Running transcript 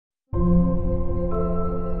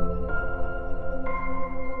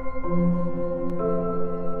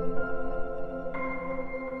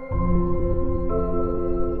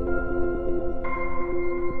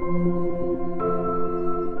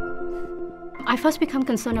I first become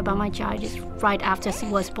concerned about my child right after she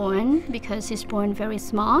was born, because she's born very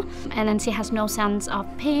small, and then she has no sense of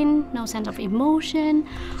pain, no sense of emotion,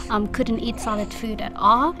 couldn't eat solid food at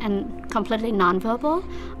all, and completely nonverbal,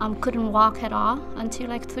 couldn't walk at all until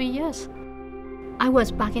like 3 years. I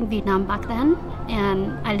was back in Vietnam back then,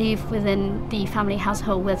 and I live within the family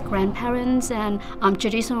household with grandparents, and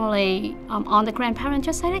traditionally all the grandparents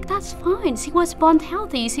just say like, that's fine, she was born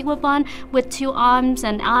healthy, she was born with 2 arms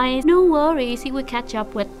and eyes, no worries, she will catch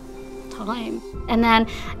up with time. And then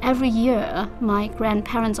every year, my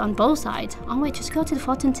grandparents on both sides always just go to the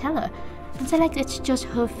fortune teller and say like, it's just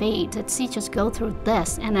her fate, that she just go through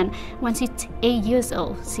this, and then when she's 8 years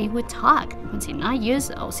old, she would talk. When she's 9 years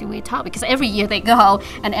old, she would talk, because every year they go,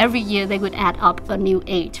 and every year they would add up a new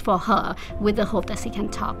age for her with the hope that she can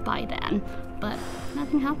talk by then. But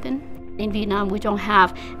nothing happened. In Vietnam, we don't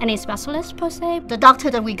have any specialists per se. The doctor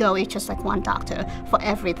that we go is just like one doctor for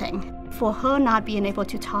everything. For her not being able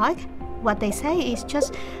to talk, what they say is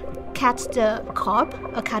just catch the carp,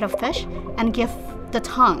 a kind of fish, and give the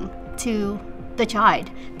tongue to the child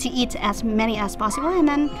to eat as many as possible, and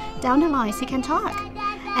then down the line she can talk.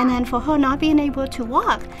 And then for her not being able to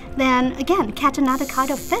walk, then again catch another kind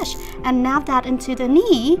of fish and nab that into the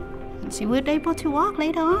knee, and she would be able to walk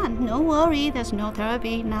later on. No worry, there's no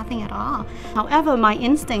therapy, nothing at all. However, my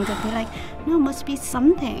instinct would be like, no, must be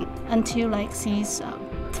something, until like she's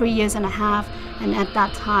 3 years and a half, and at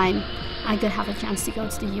that time I could have a chance to go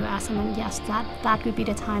to the US, and then yes, that would be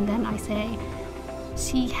the time then I say,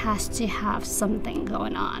 she has to have something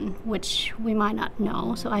going on, which we might not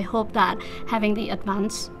know. So I hope that having the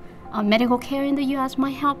advanced medical care in the US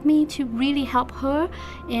might help me to really help her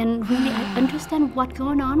and really understand what's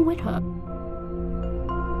going on with her.